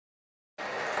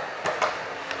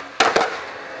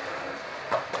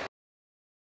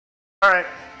Alright,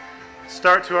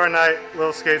 start to our night,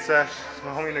 little skate sesh. It's my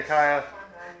homie Nakaya.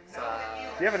 Do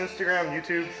you have an Instagram,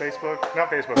 YouTube, Facebook? Not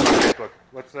Facebook,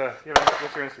 What's your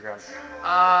Instagram?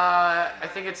 I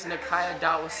think it's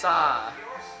Nakaya.wasa.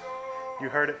 You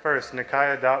heard it first,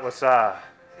 Nakaya.wasa.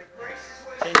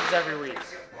 Changes every week.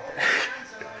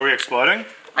 Are we exploding?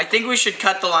 I think we should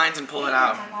cut the lines and pull it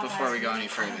out before we go any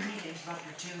further.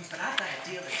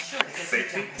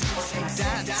 Safety?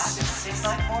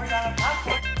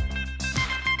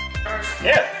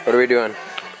 Yeah. What are we doing?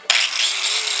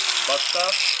 Butt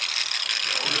stuff?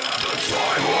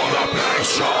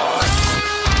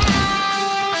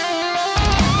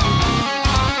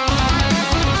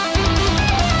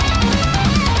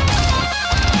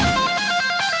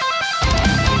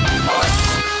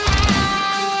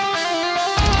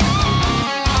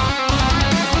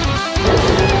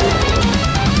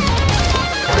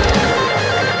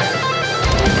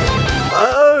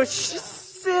 Oh, she's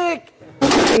sick!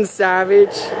 Savage.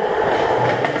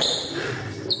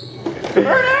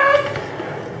 Burnout!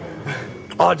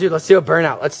 Oh, dude, let's do a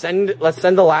burnout. Let's send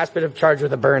the last bit of charge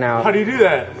with a burnout. How do you do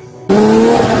that?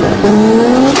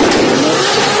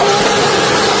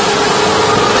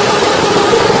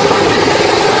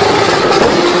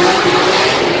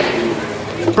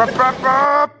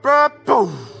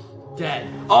 Dead.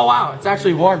 Oh wow, it's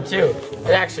actually warm too.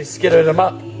 It actually skidded him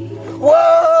up.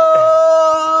 Whoa!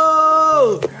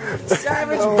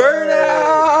 Savage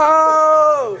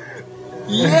burnout!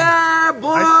 Yeah,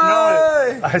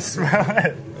 boy! I smell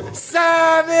it.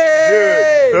 Savage!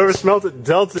 Dude, whoever smelt it,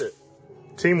 dealt it.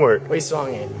 Teamwork. We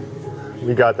swung it.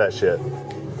 We got that shit.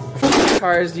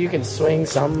 Cars, you can swing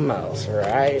something else,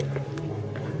 right?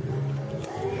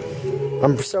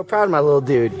 I'm so proud of my little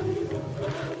dude.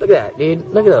 Look at that, dude.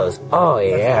 Look at those. Oh,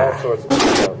 yeah. All sorts of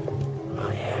stuff.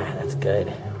 Oh, yeah, that's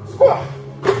good.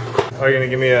 Are you gonna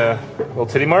give me a little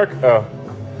titty mark? Oh,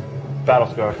 battle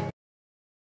scar.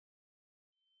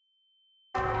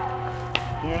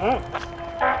 Yeah.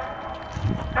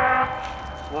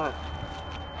 What?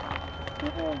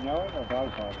 People yelling or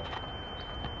dog talking?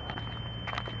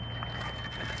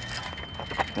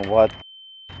 What?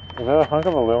 Is that a hunk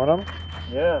of aluminum?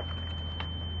 Yeah.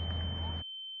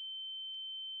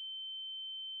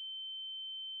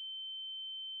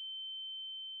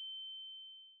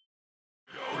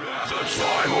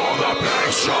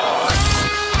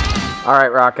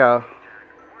 Alright, Rocco.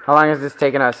 How long has this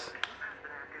taken us?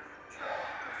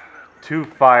 2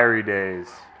 fiery days.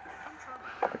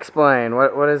 Explain.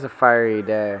 What is a fiery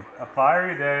day? A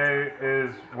fiery day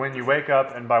is when you wake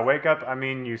up, and by wake up, I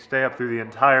mean you stay up through the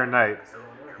entire night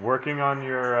working on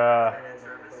your,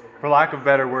 for lack of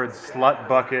better words, slut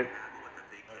bucket,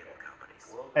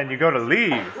 and you go to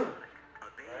leave,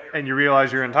 and you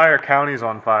realize your entire county's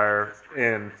on fire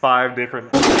in 5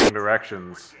 different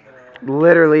directions.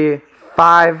 Literally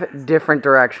 5 different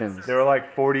directions. There were like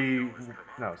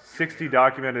 60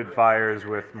 documented fires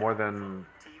with more than,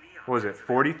 what was it,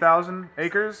 40,000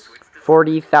 acres?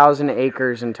 40,000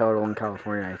 acres in total in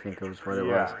California, I think it was what it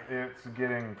was. Yeah, it's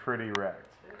getting pretty wrecked.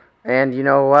 And you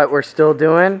know what we're still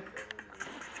doing?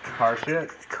 Car shit.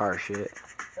 Car shit.